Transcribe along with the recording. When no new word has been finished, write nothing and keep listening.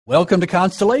Welcome to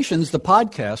Constellations, the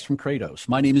podcast from Kratos.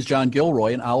 My name is John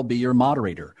Gilroy, and I'll be your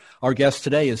moderator. Our guest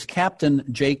today is Captain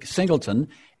Jake Singleton,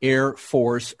 Air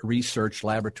Force Research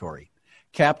Laboratory.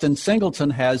 Captain Singleton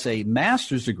has a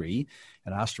master's degree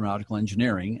in astronautical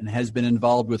engineering and has been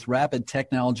involved with rapid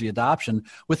technology adoption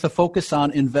with a focus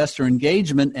on investor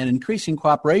engagement and increasing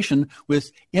cooperation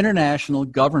with international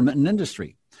government and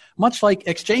industry. Much like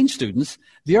exchange students,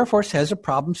 the Air Force has a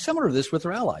problem similar to this with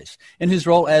their allies. In his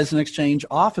role as an exchange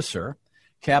officer,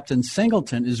 Captain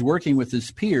Singleton is working with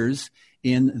his peers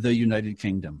in the United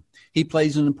Kingdom. He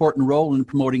plays an important role in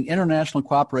promoting international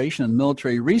cooperation and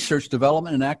military research,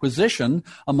 development, and acquisition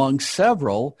among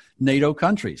several NATO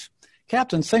countries.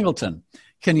 Captain Singleton,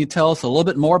 can you tell us a little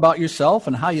bit more about yourself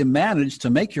and how you managed to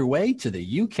make your way to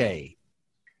the UK?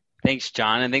 Thanks,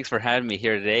 John, and thanks for having me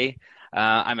here today.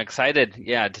 I'm excited,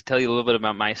 to tell you a little bit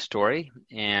about my story,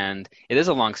 and it is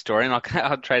a long story, and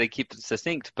I'll try to keep it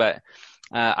succinct, but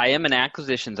I am an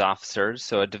acquisitions officer,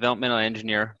 so a developmental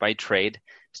engineer by trade.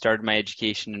 Started my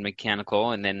education in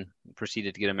mechanical and then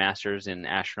proceeded to get a master's in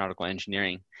astronautical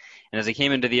engineering. And as I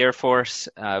came into the Air Force,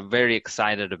 very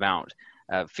excited about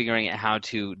figuring out how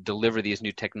to deliver these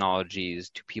new technologies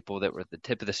to people that were at the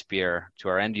tip of the spear, to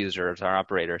our end users, our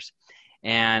operators.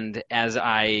 And as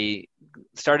I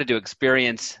started to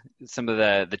experience some of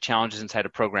the challenges inside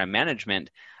of program management,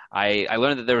 I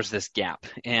learned that there was this gap.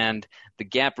 And the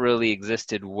gap really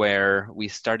existed where we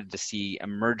started to see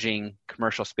emerging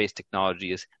commercial space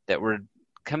technologies that were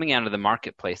coming out of the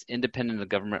marketplace, independent of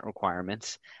government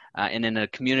requirements, and in a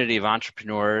community of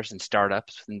entrepreneurs and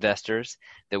startups, investors,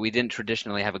 that we didn't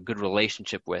traditionally have a good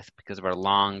relationship with because of our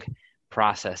long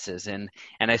processes. And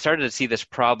I started to see this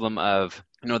problem of,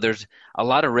 there's a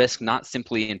lot of risk, not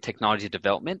simply in technology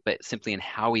development, but simply in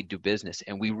how we do business.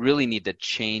 And we really need to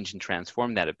change and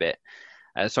transform that a bit.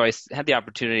 So I had the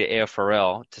opportunity at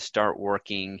AFRL to start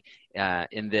working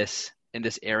in this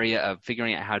area of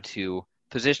figuring out how to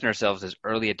position ourselves as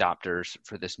early adopters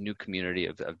for this new community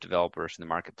of developers in the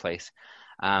marketplace,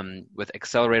 with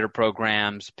accelerator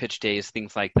programs, pitch days,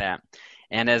 things like that.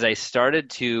 And as I started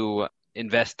to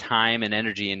invest time and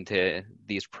energy into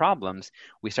these problems,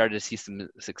 we started to see some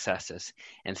successes.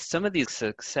 And some of these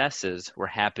successes were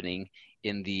happening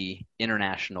in the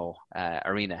international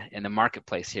arena, in the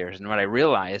marketplace here. And what I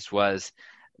realized was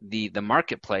the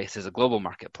marketplace is a global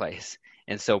marketplace.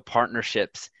 And so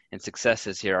partnerships and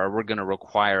successes here we're going to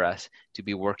require us to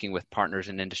be working with partners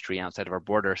in industry outside of our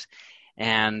borders.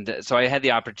 And so I had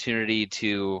the opportunity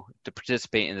to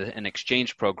participate in an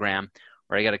exchange program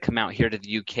where I got to come out here to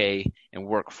the UK and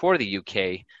work for the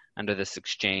UK under this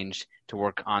exchange to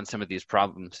work on some of these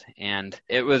problems. And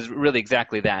it was really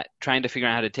exactly that, trying to figure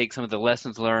out how to take some of the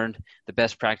lessons learned, the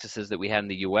best practices that we had in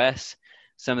the US,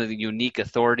 some of the unique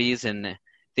authorities and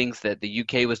things that the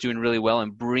UK was doing really well,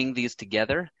 and bring these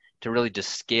together to really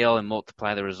just scale and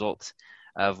multiply the results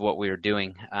of what we were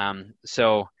doing.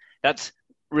 So that's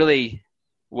really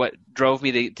what drove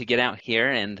me to get out here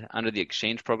and under the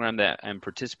exchange program that I'm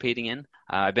participating in.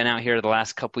 I've been out here the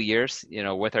last couple years,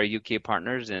 with our UK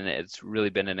partners, and it's really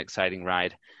been an exciting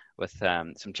ride with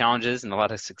some challenges and a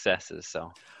lot of successes.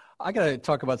 So I got to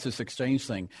talk about this exchange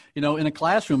thing. In a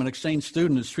classroom, an exchange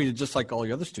student is treated just like all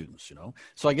the other students,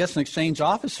 So I guess an exchange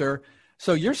officer,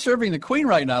 so you're serving the Queen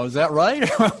right now, is that right?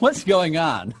 What's going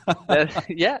on?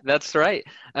 Yeah, that's right.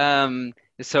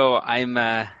 So I'm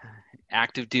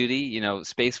active duty,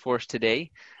 Space Force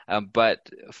today, but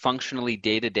functionally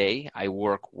day to day, I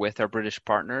work with our British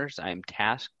partners. I'm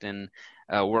tasked and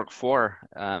work for,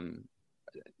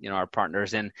 our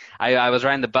partners. And I was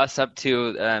riding the bus up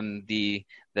to the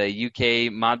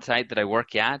UK mod site that I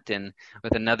work at, and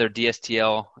with another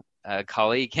DSTL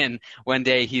colleague. And one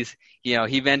day he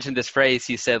mentioned this phrase.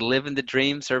 He said, "Living the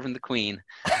dream, serving the Queen."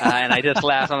 And I just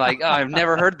laughed. I'm like, "Oh, I've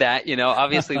never heard that."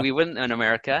 Obviously we wouldn't in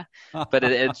America, but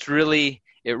it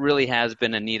really has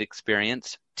been a neat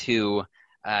experience to,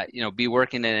 be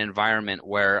working in an environment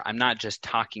where I'm not just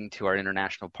talking to our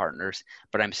international partners,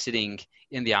 but I'm sitting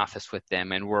in the office with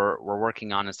them, and we're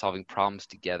working on and solving problems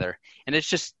together. And it's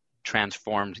just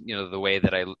transformed, the way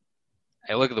that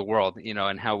I look at the world,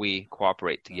 and how we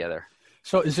cooperate together.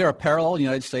 So is there a parallel in the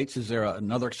United States? Is there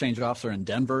another exchange officer in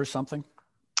Denver or something?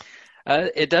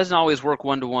 It doesn't always work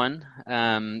one-to-one.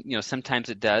 Sometimes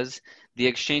it does. The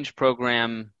exchange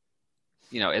program,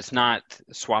 it's not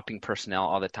swapping personnel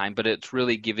all the time, but it's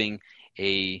really giving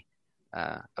a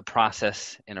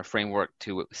process and a framework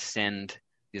to send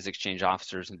these exchange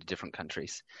officers into different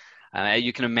countries.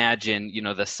 You can imagine,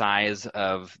 the size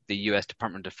of the U.S.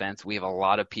 Department of Defense. We have a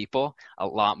lot of people, a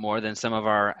lot more than some of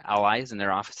our allies in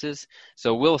their offices.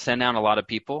 So we'll send down a lot of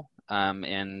people,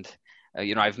 and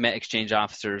I've met exchange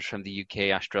officers from the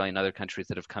UK, Australia, and other countries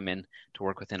that have come in to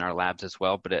work within our labs as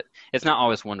well, but it's not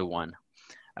always one-to-one.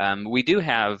 We do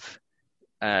have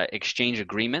exchange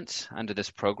agreements under this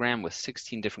program with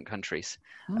 16 different countries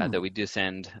that we do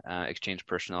send exchange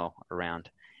personnel around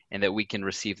and that we can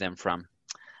receive them from.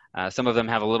 Some of them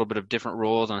have a little bit of different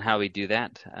rules on how we do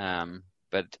that,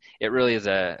 but it really is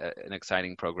an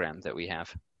exciting program that we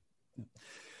have.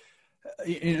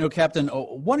 Captain,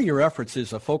 one of your efforts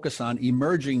is a focus on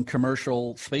emerging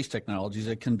commercial space technologies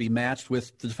that can be matched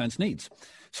with the defense needs.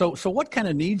 So what kind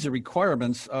of needs or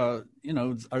requirements, are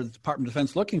the Department of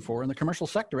Defense looking for in the commercial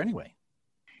sector anyway?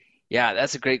 Yeah,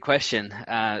 that's a great question.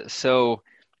 So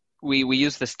we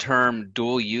use this term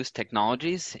dual-use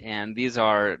technologies, and these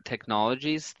are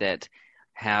technologies that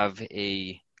have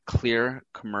a clear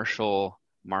commercial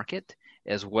market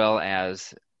as well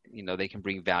as they can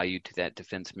bring value to that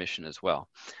defense mission as well.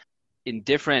 In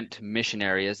different mission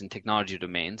areas and technology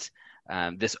domains,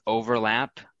 this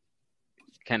overlap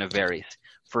kind of varies.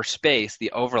 For space,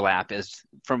 the overlap is,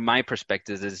 from my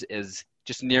perspective, is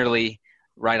just nearly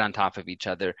right on top of each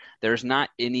other. There's not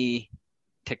any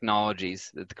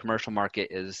technologies that the commercial market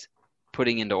is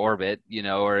putting into orbit,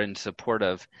 or in support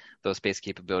of those space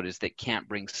capabilities that can't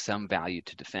bring some value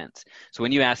to defense. So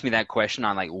when you ask me that question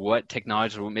on what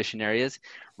technologies or what mission areas,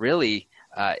 really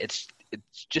it's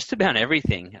just about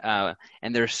everything.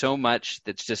 And there's so much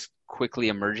that's just quickly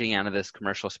emerging out of this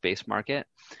commercial space market.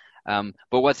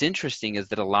 But what's interesting is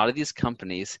that a lot of these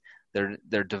companies,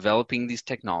 they're developing these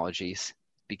technologies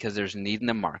because there's a need in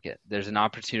the market. There's an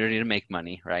opportunity to make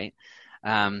money, right?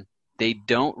 They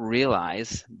don't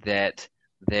realize that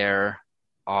they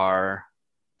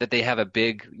have a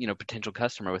big, potential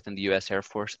customer within the U.S. Air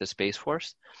Force, the Space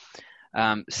Force.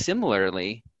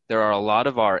 Similarly, there are a lot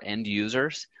of our end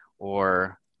users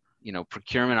or,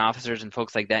 procurement officers and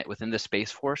folks like that within the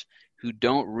Space Force who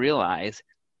don't realize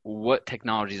what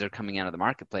technologies are coming out of the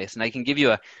marketplace. And I can give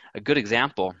you a good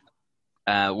example.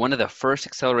 One of the first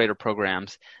accelerator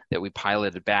programs that we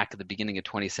piloted back at the beginning of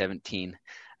 2017,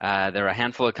 there were a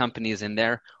handful of companies in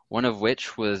there, one of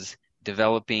which was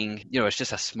developing, it's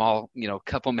just a small,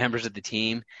 couple members of the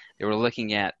team. They were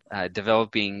looking at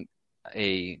developing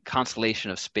a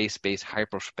constellation of space-based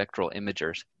hyperspectral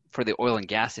imagers for the oil and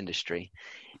gas industry.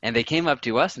 And they came up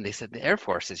to us and they said, the Air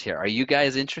Force is here. Are you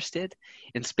guys interested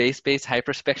in space-based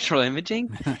hyperspectral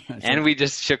imaging? And we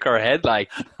just shook our head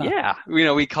yeah,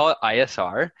 we call it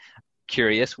ISR.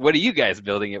 Curious, what are you guys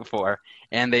building it for?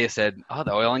 And they said,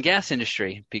 the oil and gas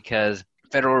industry, because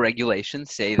federal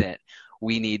regulations say that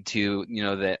we need to,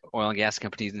 that oil and gas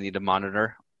companies need to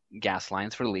monitor gas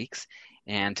lines for leaks.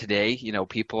 And today,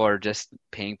 people are just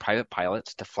paying private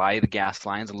pilots to fly the gas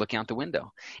lines and look out the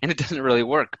window. And it doesn't really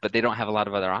work, but they don't have a lot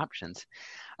of other options.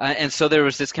 And so there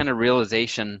was this kind of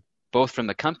realization, both from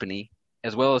the company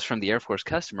as well as from the Air Force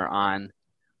customer on,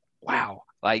 wow,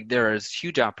 there is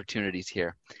huge opportunities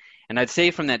here. And I'd say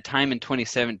from that time in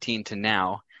 2017 to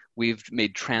now, we've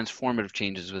made transformative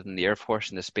changes within the Air Force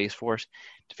and the Space Force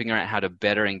to figure out how to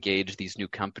better engage these new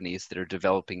companies that are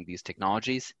developing these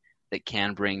technologies that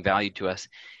can bring value to us.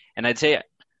 And I'd say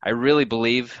I really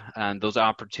believe those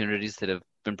opportunities that have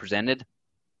been presented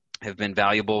have been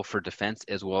valuable for defense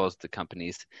as well as the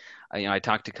companies. I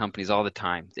talk to companies all the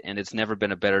time, and it's never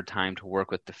been a better time to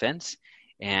work with defense.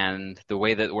 And the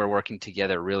way that we're working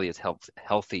together really is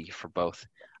healthy for both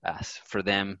us, for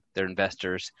them, their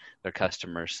investors, their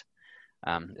customers,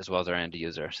 as well as our end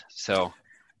users. So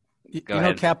go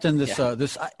ahead. Captain, this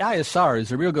ISR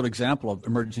is a real good example of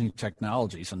emerging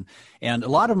technologies. And a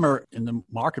lot of them are in the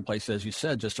marketplace, as you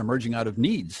said, just emerging out of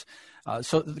needs.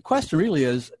 So the question really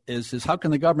is how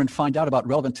can the government find out about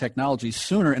relevant technologies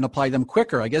sooner and apply them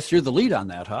quicker? I guess you're the lead on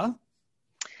that, huh?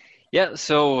 Yeah,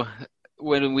 so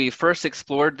when we first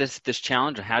explored this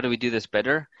challenge of how do we do this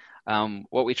better,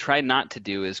 what we tried not to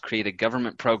do is create a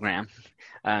government program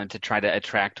to try to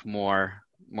attract more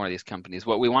of these companies.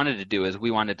 What we wanted to do is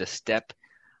we wanted to step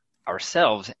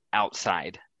ourselves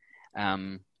outside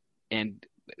and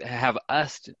have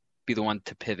us be the one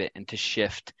to pivot and to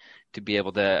shift to be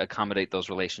able to accommodate those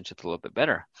relationships a little bit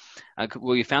better.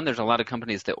 We found there's a lot of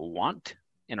companies that want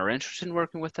and are interested in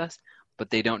working with us, but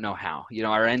they don't know how.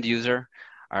 Our end user,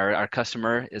 our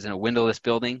customer is in a windowless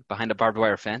building behind a barbed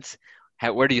wire fence.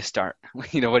 Where do you start?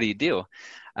 What do you do?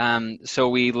 So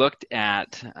we looked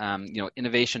at,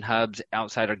 innovation hubs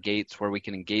outside our gates where we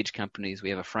can engage companies.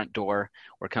 We have a front door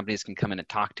where companies can come in and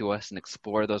talk to us and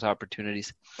explore those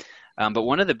opportunities. But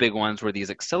one of the big ones were these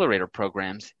accelerator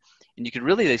programs. And you could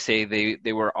really say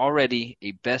they were already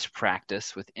a best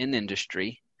practice within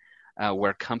industry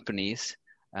where companies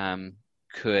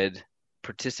could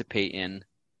participate in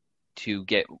to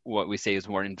get what we say is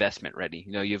more investment ready.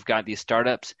 You've got these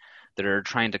startups that are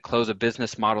trying to close a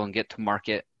business model and get to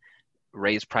market,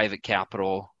 raise private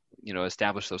capital,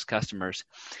 establish those customers.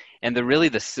 And the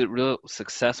real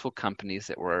successful companies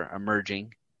that were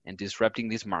emerging and disrupting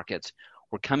these markets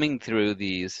were coming through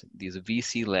these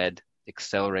VC-led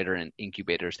accelerator and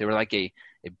incubators. They were like a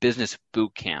business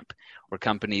boot camp where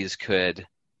companies could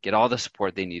get all the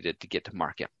support they needed to get to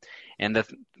market. And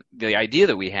the idea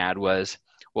that we had was,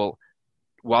 well,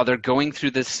 while they're going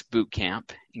through this boot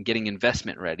camp and getting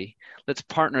investment ready, let's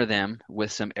partner them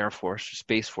with some Air Force,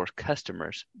 Space Force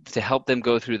customers to help them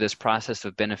go through this process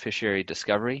of beneficiary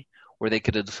discovery, where they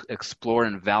could explore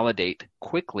and validate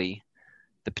quickly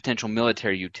the potential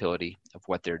military utility of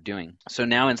what they're doing. So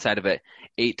now inside of an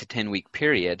 8 to 10 week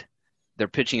period, they're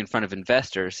pitching in front of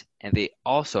investors, and they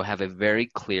also have a very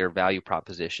clear value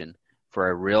proposition for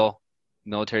a real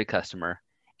military customer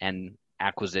and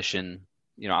acquisition,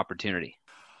 opportunity.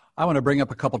 I want to bring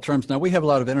up a couple terms. Now, we have a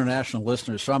lot of international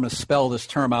listeners, so I'm going to spell this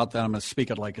term out, then I'm going to speak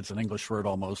it like it's an English word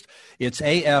almost. It's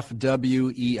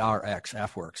AFWERX,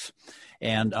 AFWERX.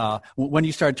 And when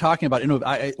you started talking about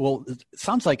it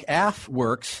sounds like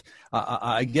AFWERX.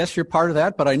 I guess you're part of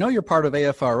that, but I know you're part of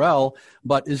AFRL.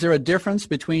 But is there a difference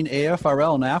between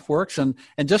AFRL and AFWERX?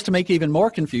 And just to make it even more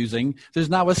confusing, there's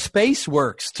now a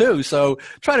SpaceWorks too. So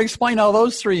try to explain all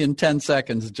those three in 10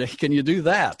 seconds, Jake. Can you do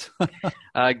that?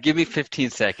 Give me 15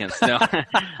 seconds. No.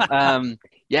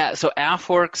 Yeah, so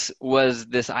AFWERX was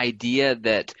this idea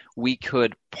that we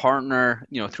could partner,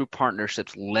 through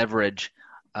partnerships, leverage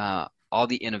all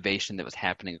the innovation that was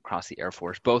happening across the Air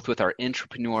Force, both with our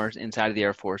entrepreneurs inside of the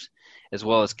Air Force, as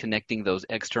well as connecting those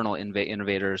external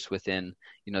innovators within,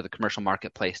 the commercial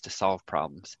marketplace to solve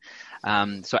problems.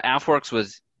 So AFWERX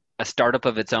was a startup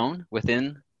of its own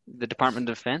within the Department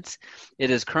of Defense. It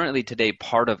is currently today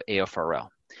part of AFRL.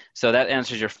 So that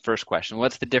answers your first question.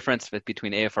 What's the difference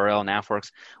between AFRL and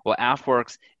AFWERX? Well,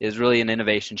 AFWERX is really an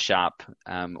innovation shop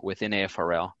within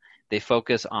AFRL. They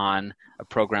focus on a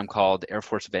program called Air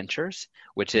Force Ventures,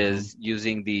 which is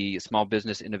using the Small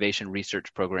Business Innovation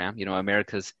Research Program,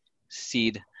 America's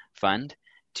seed fund,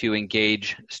 to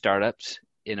engage startups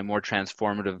in a more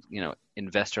transformative,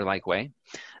 investor-like way.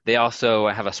 They also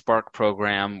have a Spark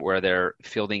program where they're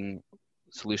fielding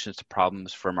solutions to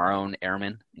problems from our own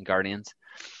airmen and guardians,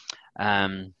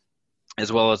 as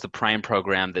well as the Prime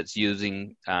program that's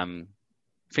using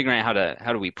figuring out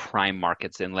how do we prime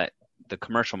markets and let the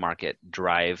commercial market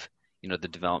drive, the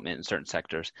development in certain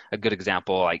sectors. A good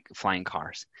example, like flying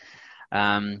cars.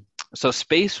 So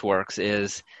SpaceWorks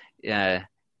is,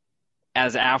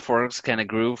 as AFWERX kind of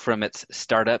grew from its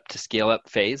startup to scale up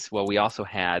phase, well, we also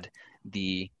had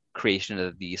the creation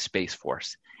of the Space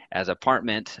Force as a part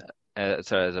of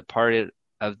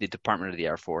the Department of the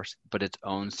Air Force, but its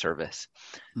own service.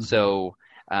 So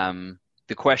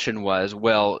the question was,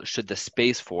 well, should the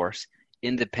Space Force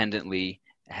independently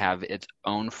have its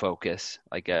own focus,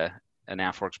 like an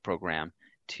AFWERX program,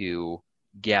 to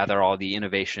gather all the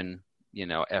innovation,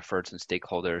 efforts and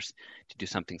stakeholders to do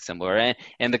something similar?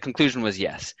 And the conclusion was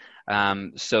yes.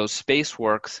 So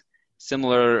SpaceWorks,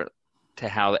 similar to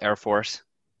how the Air Force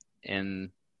and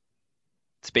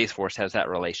Space Force has that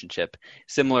relationship.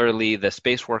 Similarly, the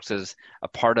SpaceWorks is a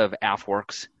part of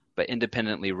AFWERX, but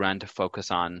independently run to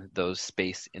focus on those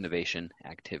space innovation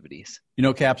activities.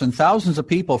 Captain, thousands of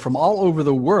people from all over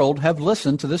the world have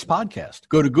listened to this podcast.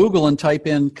 Go to Google and type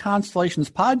in Constellations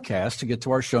Podcast to get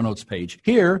to our show notes page.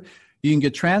 Here, you can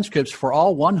get transcripts for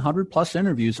all 100 plus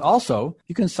interviews. Also,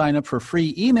 you can sign up for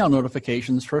free email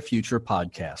notifications for future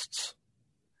podcasts.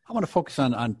 I want to focus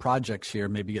on projects here,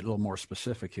 maybe get a little more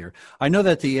specific here. I know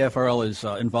that the AFRL is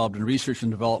involved in research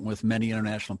and development with many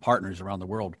international partners around the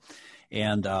world.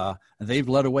 And they've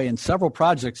led away in several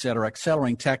projects that are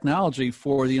accelerating technology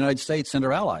for the United States and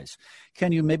our allies.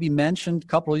 Can you maybe mention a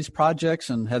couple of these projects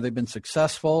and have they been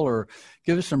successful, or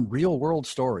give us some real world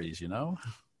stories,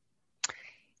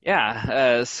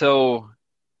 Yeah. So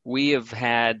we have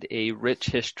had a rich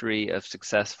history of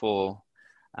successful,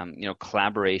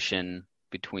 collaboration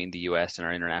between the U.S. and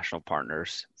our international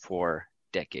partners for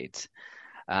decades.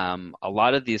 A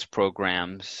lot of these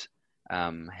programs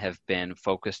have been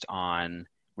focused on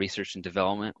research and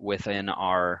development within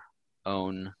our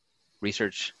own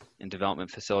research and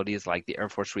development facilities, like the Air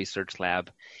Force Research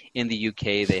Lab. In the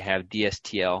UK, they have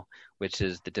DSTL, which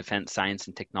is the Defense Science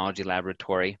and Technology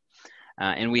Laboratory.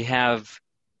 And we have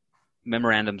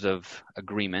memorandums of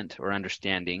agreement or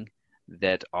understanding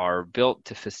that are built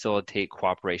to facilitate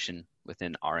cooperation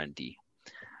within R&D.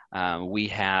 We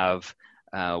have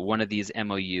one of these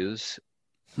MOUs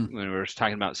when we were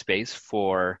talking about space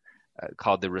for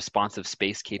called the Responsive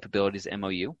Space Capabilities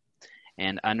MOU.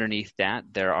 And underneath that,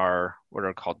 there are what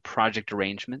are called project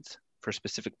arrangements for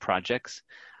specific projects.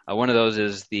 One of those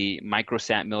is the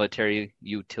Microsat Military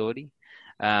Utility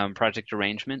project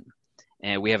arrangement.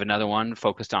 And we have another one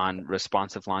focused on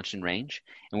responsive launch and range.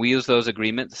 And we use those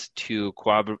agreements to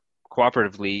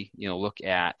cooperatively, look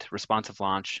at responsive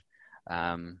launch,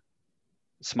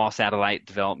 small satellite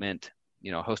development,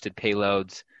 hosted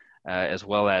payloads, as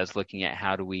well as looking at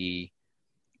how do we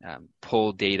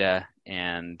pull data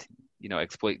and,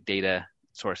 exploit data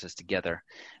sources together.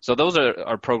 So those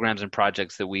are programs and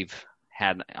projects that we've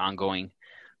had ongoing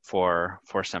for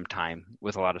some time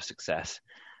with a lot of success.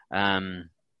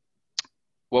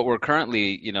 What we're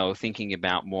currently, thinking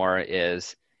about more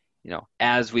is,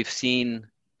 as we've seen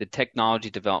the technology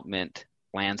development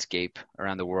landscape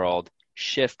around the world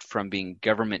shift from being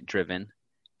government driven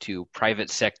to private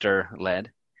sector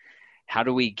led, how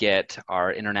do we get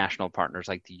our international partners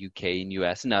like the UK and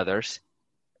US and others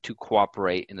to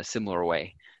cooperate in a similar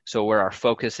way? So where our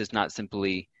focus is not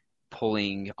simply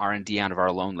pulling R&D out of our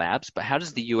own labs, but how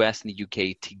does the US and the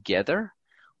UK together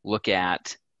look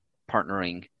at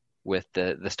partnering with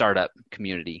the startup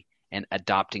community and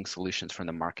adopting solutions from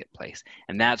the marketplace?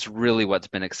 And that's really what's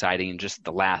been exciting in just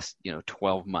the last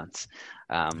 12 months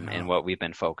and what we've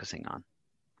been focusing on.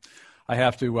 I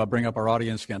have to bring up our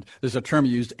audience again. There's a term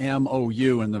used,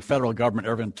 MOU, and the federal government,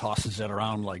 everyone tosses it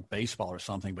around like baseball or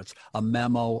something, but it's a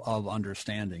memo of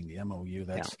understanding, the MOU.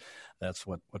 That's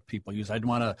what people use. I'd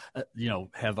want to,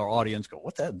 have our audience go,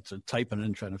 what that? So typing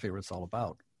in, trying to figure what it's all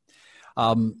about.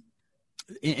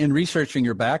 In researching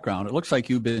your background, it looks like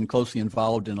you've been closely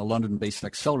involved in a London-based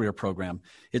accelerator program.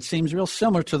 It seems real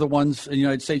similar to the ones in the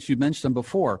United States. You mentioned them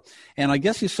before. And I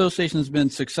guess the association has been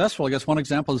successful. I guess one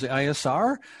example is the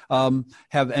ISR.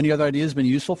 Have any other ideas been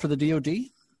useful for the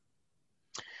DoD?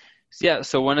 Yeah,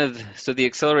 so the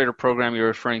accelerator program you're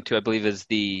referring to, I believe, is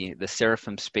the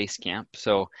Seraphim Space Camp.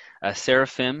 So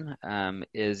Seraphim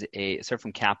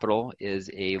Seraphim Capital is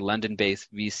a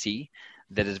London-based VC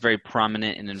that is very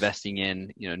prominent in investing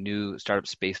in new startup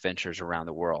space ventures around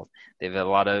the world. They've had a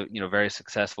lot of very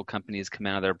successful companies come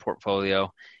out of their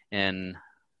portfolio in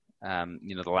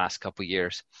the last couple of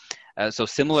years. So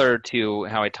similar to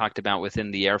how I talked about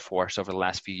within the Air Force over the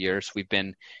last few years, we've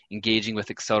been engaging with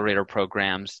accelerator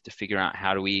programs to figure out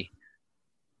how do we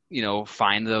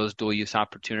find those dual use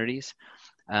opportunities.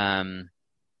 The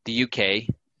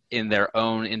UK, in their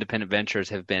own independent ventures,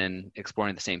 have been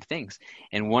exploring the same things.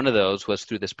 And one of those was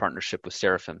through this partnership with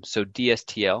Seraphim. So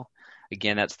DSTL,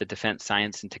 again, that's the Defense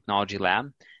Science and Technology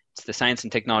Lab. It's the science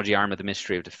and technology arm of the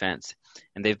Ministry of Defense.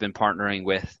 And they've been partnering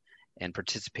with and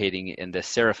participating in the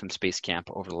Seraphim Space Camp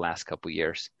over the last couple of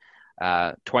years.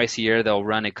 Twice a year, they'll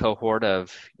run a cohort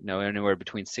of anywhere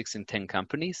between 6 and 10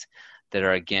 companies that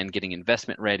are, again, getting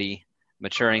investment ready,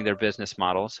 maturing their business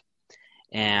models.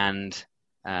 And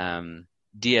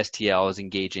DSTL is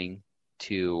engaging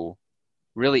to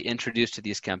really introduce to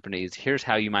these companies, here's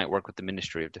how you might work with the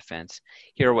Ministry of Defense.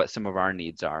 Here are what some of our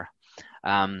needs are.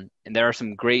 And there are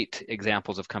some great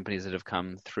examples of companies that have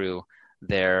come through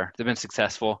there. They've been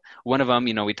successful. One of them,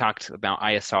 we talked about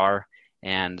ISR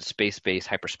and space-based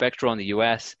hyperspectral in the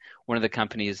US. One of the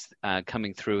companies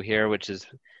coming through here, which has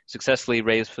successfully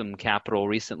raised some capital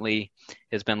recently,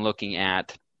 has been looking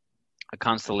at a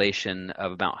constellation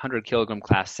of about 100 kilogram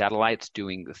class satellites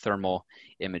doing thermal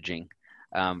imaging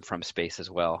from space as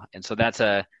well. And so that's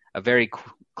a very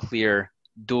clear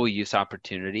dual use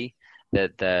opportunity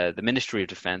that the Ministry of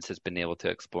Defense has been able to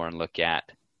explore and look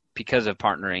at because of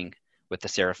partnering with the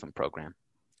Seraphim program.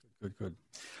 Good.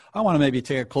 I want to maybe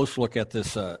take a close look at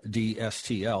this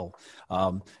DSTL.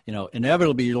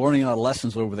 Inevitably you're learning a lot of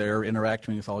lessons over there,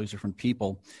 interacting with all these different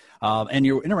people. And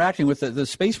you're interacting with the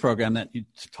space program that you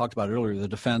talked about earlier, the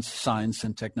Defense Science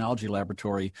and Technology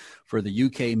Laboratory for the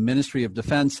UK Ministry of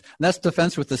Defense. And that's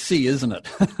defense with a C, isn't it?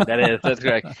 That's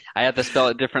correct. I have to spell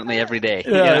it differently every day.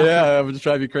 Yeah, it would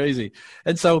drive you crazy.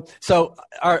 And so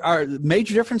are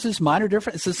major differences, minor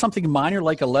differences? Is something minor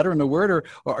like a letter in a word, or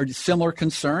are similar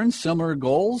concerns, similar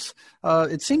goals?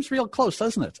 It seems real close,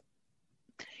 doesn't it?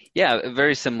 Yeah,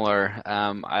 very similar.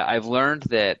 I've learned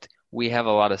that we have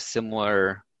a lot of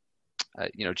similar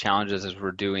challenges as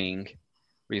we're doing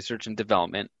research and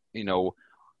development.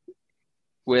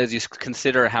 As you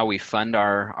consider how we fund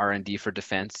our R&D for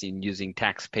defense in using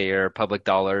taxpayer public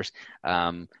dollars,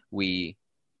 we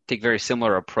take very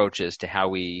similar approaches to how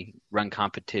we run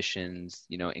competitions,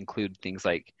 include things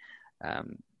like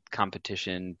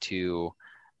competition to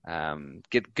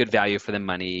get good value for the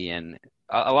money, and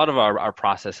a lot of our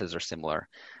processes are similar.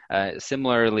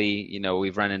 Similarly,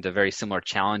 we've run into very similar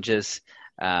challenges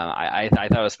I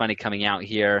thought it was funny coming out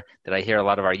here that I hear a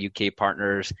lot of our UK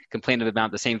partners complaining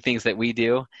about the same things that we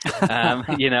do,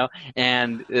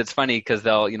 and it's funny because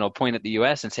they'll, point at the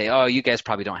US and say, oh, you guys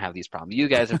probably don't have these problems. You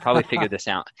guys have probably figured this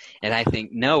out. And I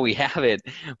think, no, we haven't.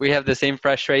 We have the same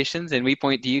frustrations, and we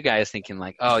point to you guys thinking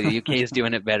like, oh, the UK is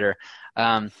doing it better.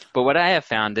 But what I have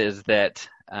found is that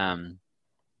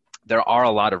there are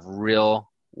a lot of real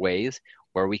ways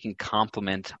where we can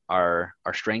complement our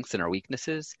strengths and our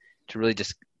weaknesses to really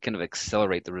just kind of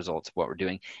accelerate the results of what we're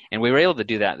doing. And we were able to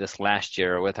do that this last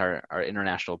year with our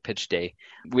International Pitch Day.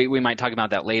 We might talk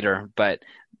about that later, but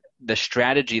the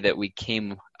strategy that we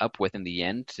came up with in the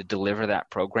end to deliver that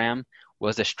program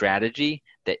was a strategy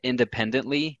that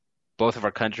independently both of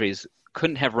our countries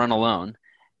couldn't have run alone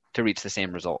to reach the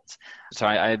same results. So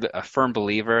I'm a firm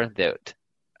believer that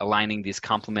aligning these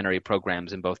complementary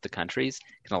programs in both the countries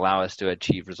can allow us to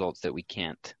achieve results that we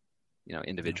can't,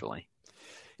 individually.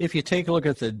 If you take a look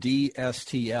at the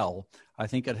DSTL, I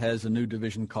think it has a new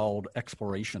division called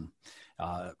Exploration.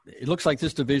 It looks like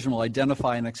this division will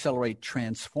identify and accelerate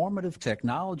transformative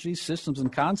technologies, systems,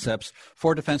 and concepts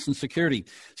for defense and security.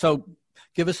 So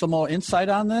give us some more insight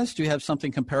on this. Do you have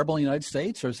something comparable in the United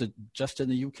States, or is it just in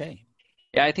the UK?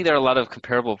 Yeah, I think there are a lot of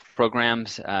comparable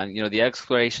programs. The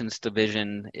Explorations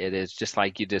Division, it is just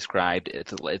like you described.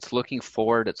 It's looking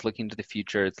forward. It's looking to the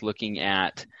future. It's looking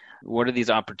at what are these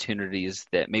opportunities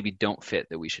that maybe don't fit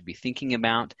that we should be thinking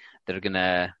about that are going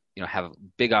to have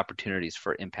big opportunities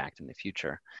for impact in the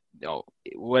future.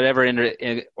 Whatever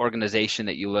organization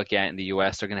that you look at in the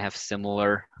U.S., they're going to have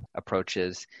similar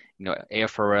approaches.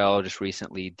 AFRL just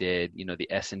recently did,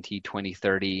 the S&T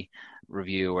 2030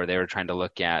 review where they were trying to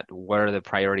look at what are the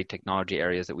priority technology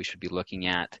areas that we should be looking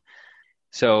at.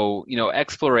 So,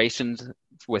 explorations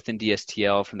within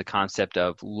DSTL from the concept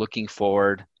of looking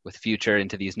forward with future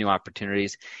into these new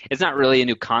opportunities. It's not really a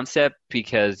new concept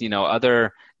because,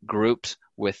 other groups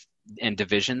and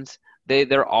divisions,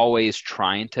 they're always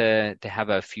trying to have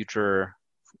a future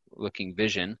looking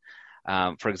vision.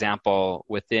 For example,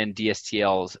 within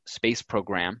DSTL's space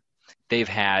program, they've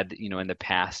had, in the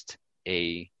past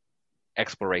a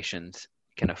explorations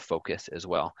kind of focus as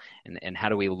well. And how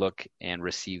do we look and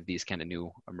receive these kind of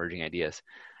new emerging ideas?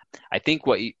 I think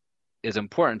what is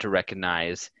important to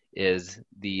recognize is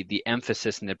the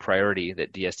emphasis and the priority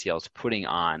that DSTL is putting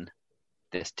on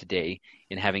this today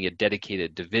in having a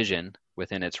dedicated division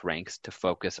within its ranks to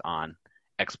focus on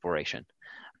exploration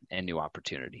and new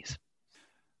opportunities.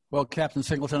 Well, Captain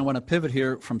Singleton, I want to pivot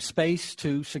here from space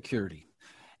to security.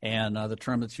 And the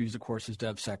term that's used, of course, is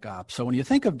DevSecOps. So when you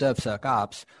think of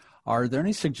DevSecOps, are there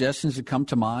any suggestions that come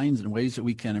to mind in ways that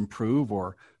we can improve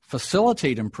or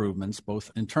facilitate improvements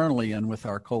both internally and with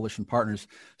our coalition partners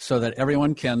so that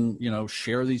everyone can,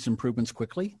 share these improvements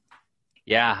quickly?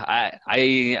 Yeah,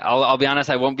 I'll be honest,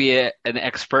 I won't be an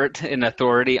expert in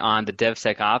authority on the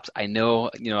DevSecOps. I know,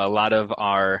 a lot of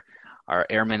our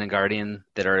airmen and guardian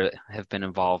that have been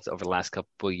involved over the last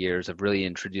couple of years of really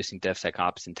introducing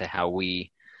DevSecOps into how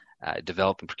we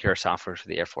develop and procure software for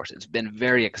the Air Force. It's been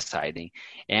very exciting.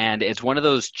 And it's one of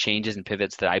those changes and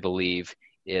pivots that I believe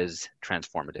is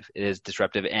transformative. It is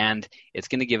disruptive, and it's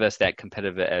going to give us that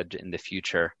competitive edge in the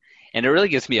future. And it really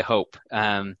gives me a hope,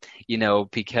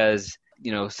 because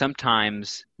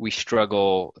sometimes we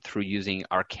struggle through using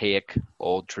archaic,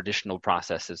 old, traditional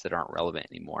processes that aren't relevant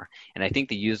anymore. And I think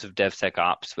the use of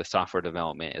DevSecOps with software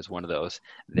development is one of those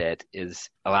that is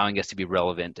allowing us to be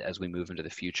relevant as we move into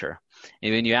the future.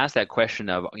 And when you ask that question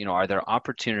of, are there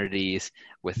opportunities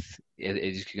as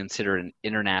you consider an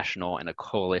international and a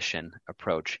coalition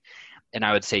approach? And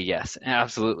I would say yes,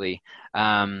 absolutely.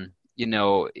 You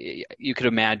could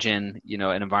imagine,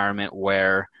 an environment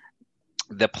where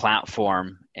the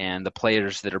platform and the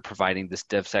players that are providing this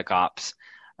DevSecOps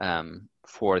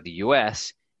for the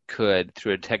U.S. could,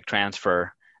 through a tech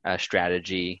transfer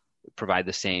strategy, provide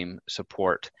the same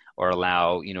support or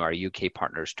allow, our UK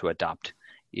partners to adopt,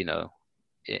 in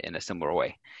a similar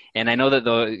way. And I know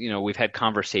that, we've had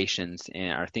conversations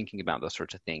and are thinking about those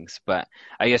sorts of things. But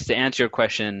I guess to answer your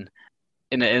question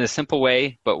in a simple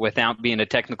way, but without being a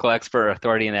technical expert or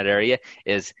authority in that area,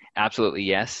 is absolutely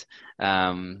yes.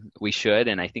 We should,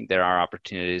 and I think there are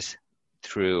opportunities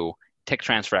through tech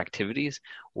transfer activities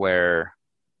where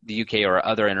the UK or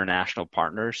other international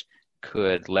partners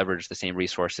could leverage the same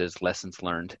resources, lessons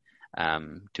learned,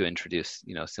 to introduce,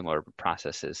 similar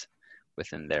processes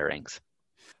within their ranks.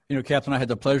 Captain, I had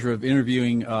the pleasure of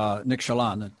interviewing Nick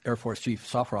Chalan, the Air Force Chief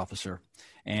Software Officer.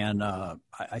 And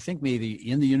I think maybe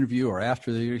in the interview or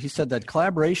after the interview, he said that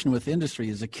collaboration with industry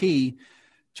is a key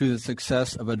to the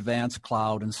success of advanced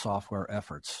cloud and software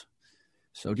efforts.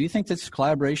 So do you think this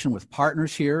collaboration with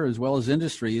partners here as well as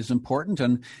industry is important?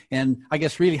 And I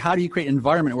guess really, how do you create an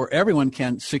environment where everyone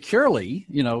can securely,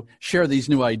 share these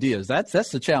new ideas?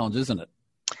 That's the challenge, isn't it?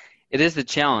 It is the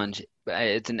challenge.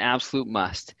 It's an absolute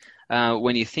must.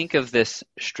 When you think of this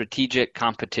strategic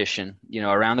competition,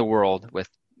 around the world with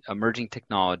emerging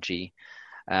technology,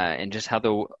 and just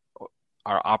how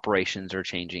our operations are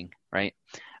changing, right?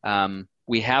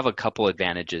 We have a couple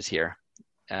advantages here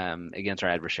against our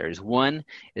adversaries. One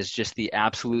is just the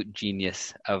absolute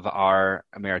genius of our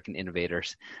American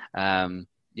innovators,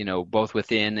 both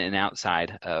within and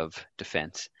outside of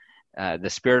defense. The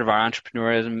spirit of our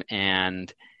entrepreneurism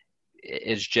and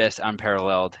is just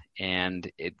unparalleled, and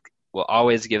it will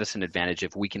always give us an advantage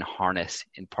if we can harness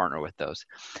and partner with those.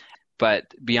 But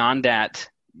beyond that,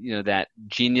 that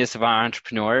genius of our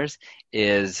entrepreneurs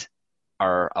is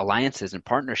our alliances and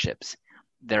partnerships.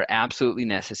 They're absolutely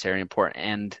necessary and important,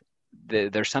 and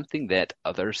they're something that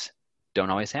others don't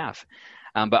always have.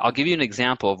 But I'll give you an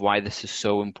example of why this is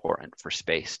so important for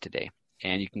space today.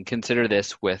 And you can consider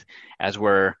this as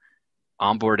we're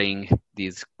onboarding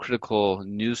these critical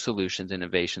new solutions,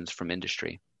 innovations from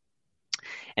industry.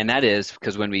 And that is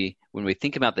because when we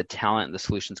think about the talent and the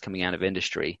solutions coming out of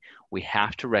industry, we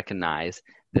have to recognize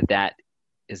that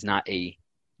is not a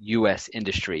U.S.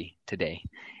 industry today,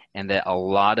 and that a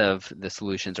lot of the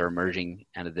solutions are emerging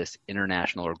out of this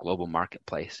international or global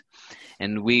marketplace.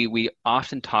 And we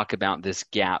often talk about this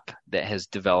gap that has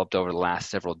developed over the last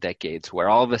several decades, where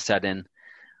all of a sudden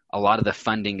a lot of the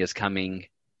funding is coming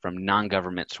from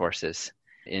non-government sources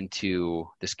into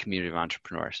this community of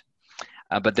entrepreneurs.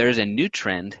 But there's a new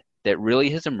trend that really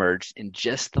has emerged in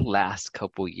just the last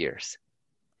couple years.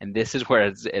 And this is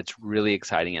where it's really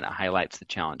exciting, and it highlights the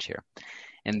challenge here.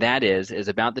 And that is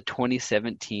about the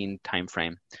 2017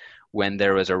 timeframe, when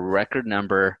there was a record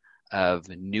number of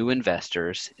new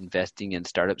investors investing in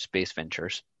startup space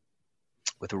ventures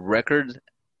with record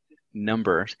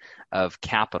numbers of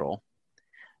capital.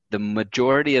 The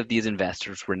majority of these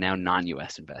investors were now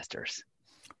non-U.S. investors.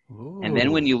 Ooh. And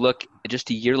then when you look just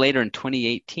a year later in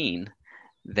 2018,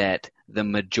 that the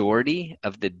majority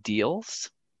of the deals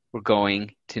were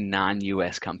going to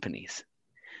non-U.S. companies.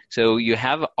 So you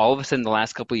have all of a sudden the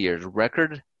last couple of years,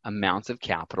 record amounts of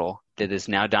capital that is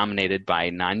now dominated by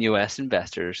non-U.S.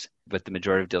 investors, but the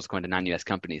majority of deals going to non-U.S.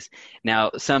 companies.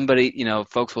 Now,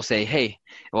 folks will say, hey,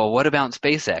 well, what about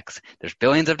SpaceX? There's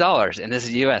billions of dollars, and this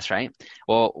is U.S., right?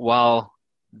 Well, while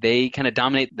they kind of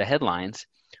dominate the headlines,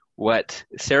 what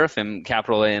Seraphim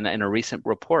Capital in a recent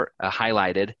report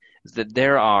highlighted is that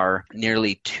there are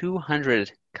nearly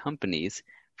 200 companies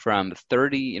from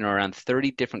around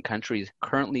 30 different countries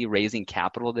currently raising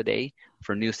capital today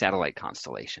for new satellite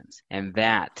constellations. And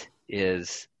that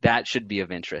should be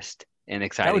of interest and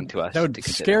exciting to us. That would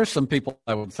scare some people,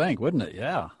 I would think, wouldn't it?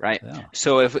 Yeah. Right. Yeah.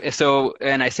 So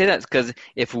and I say that because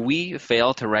if we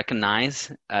fail to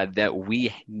recognize that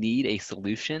we need a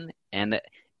solution and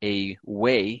a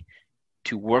way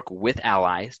to work with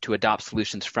allies to adopt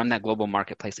solutions from that global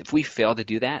marketplace, if we fail to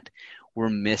do that, we're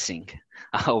missing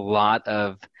a lot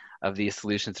of these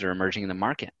solutions that are emerging in the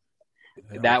market.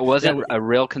 Yeah. That wasn't a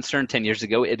real concern 10 years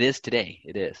ago. It is today.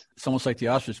 It is. It's almost like the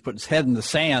ostrich putting its head in the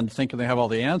sand thinking they have all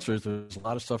the answers. There's a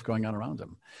lot of stuff going on around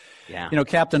them. Yeah.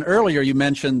 Captain, earlier you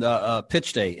mentioned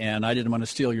Pitch Day, and I didn't want to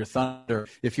steal your thunder.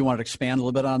 If you want to expand a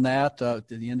little bit on that at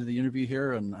the end of the interview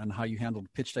here and how you handled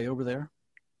Pitch Day over there.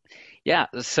 Yeah,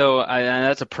 so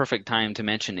that's a perfect time to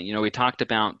mention it. We talked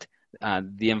about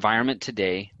the environment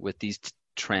today with these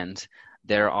trends.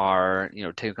 There are,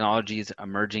 technologies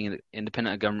emerging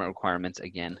independent of government requirements.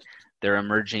 Again, they're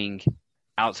emerging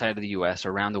outside of the U.S.,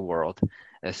 around the world.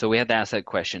 So we have to ask that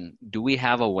question: do we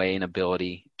have a way and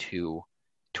ability to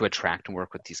attract and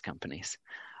work with these companies?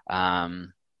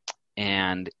 And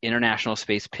International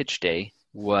Space Pitch Day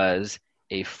was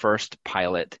a first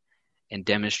pilot and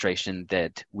demonstration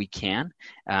that we can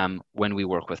when we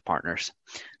work with partners.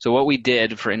 So what we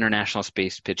did for International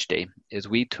Space Pitch Day is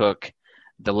we took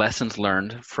the lessons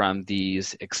learned from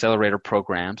these accelerator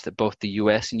programs that both the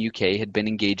US and UK had been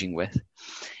engaging with,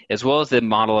 as well as the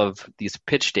model of these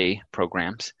pitch day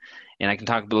programs. And I can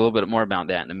talk a little bit more about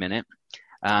that in a minute.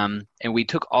 And we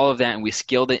took all of that and we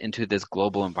scaled it into this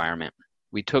global environment.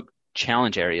 We took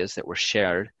challenge areas that were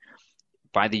shared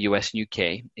by the US and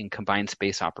UK in combined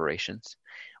space operations.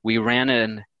 We ran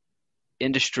an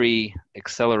industry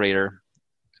accelerator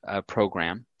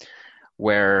program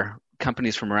where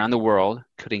companies from around the world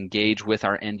could engage with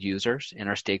our end users and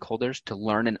our stakeholders to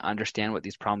learn and understand what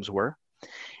these problems were.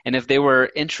 And if they were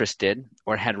interested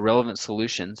or had relevant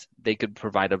solutions, they could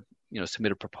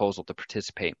submit a proposal to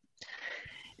participate.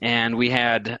 And we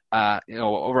had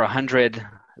over 100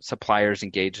 suppliers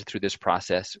engaged through this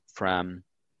process from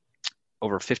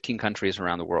over 15 countries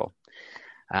around the world.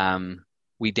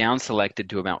 We down selected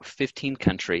to about 15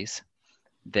 countries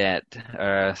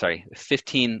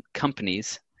 15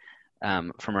 companies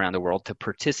from around the world to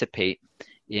participate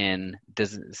in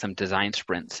some design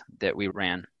sprints that we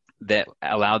ran that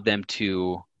allowed them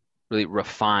to really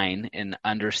refine and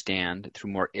understand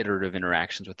through more iterative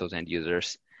interactions with those end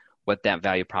users what that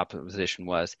value proposition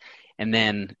was, and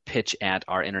then pitch at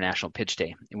our international pitch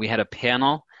day. And we had a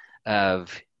panel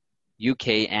of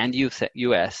UK and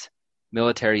US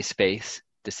military space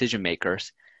decision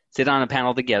makers sit on a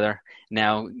panel together.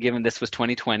 Now, given this was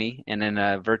 2020 and in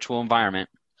a virtual environment,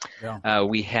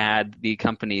 we had the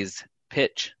companies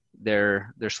pitch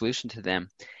their solution to them.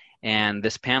 And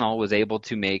this panel was able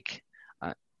to make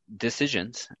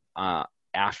decisions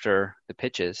after the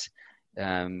pitches,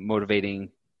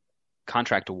 motivating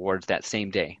contract awards that same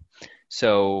day.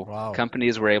 So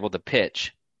companies were able to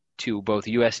pitch to both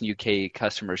US and UK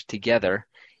customers together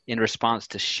in response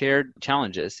to shared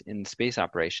challenges in space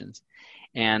operations,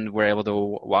 and were able to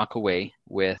walk away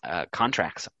with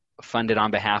contracts funded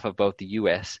on behalf of both the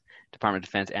US Department of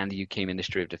Defense and the UK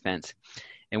Ministry of Defense.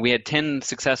 And we had 10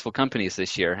 successful companies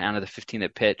this year out of the 15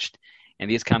 that pitched, and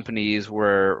these companies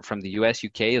were from the US,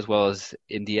 UK, as well as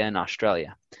India and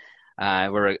Australia.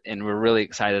 We're really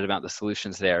excited about the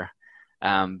solutions there.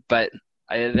 But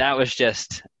that was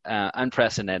just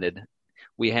unprecedented.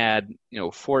 We had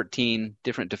 14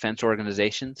 different defense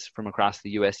organizations from across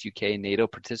the US, UK, and NATO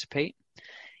participate,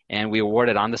 and we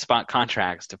awarded on-the-spot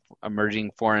contracts to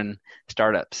emerging foreign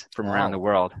startups from around the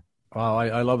world. Wow,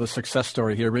 I love the success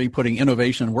story here, really putting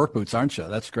innovation in work boots, aren't you?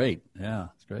 That's great. Yeah,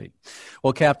 that's great.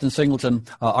 Well, Captain Singleton,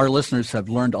 our listeners have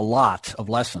learned a lot of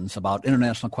lessons about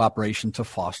international cooperation to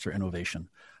foster innovation.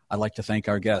 I'd like to thank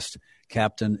our guest,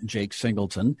 Captain Jake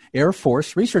Singleton, Air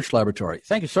Force Research Laboratory.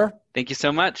 Thank you, sir. Thank you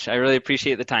so much. I really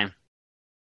appreciate the time.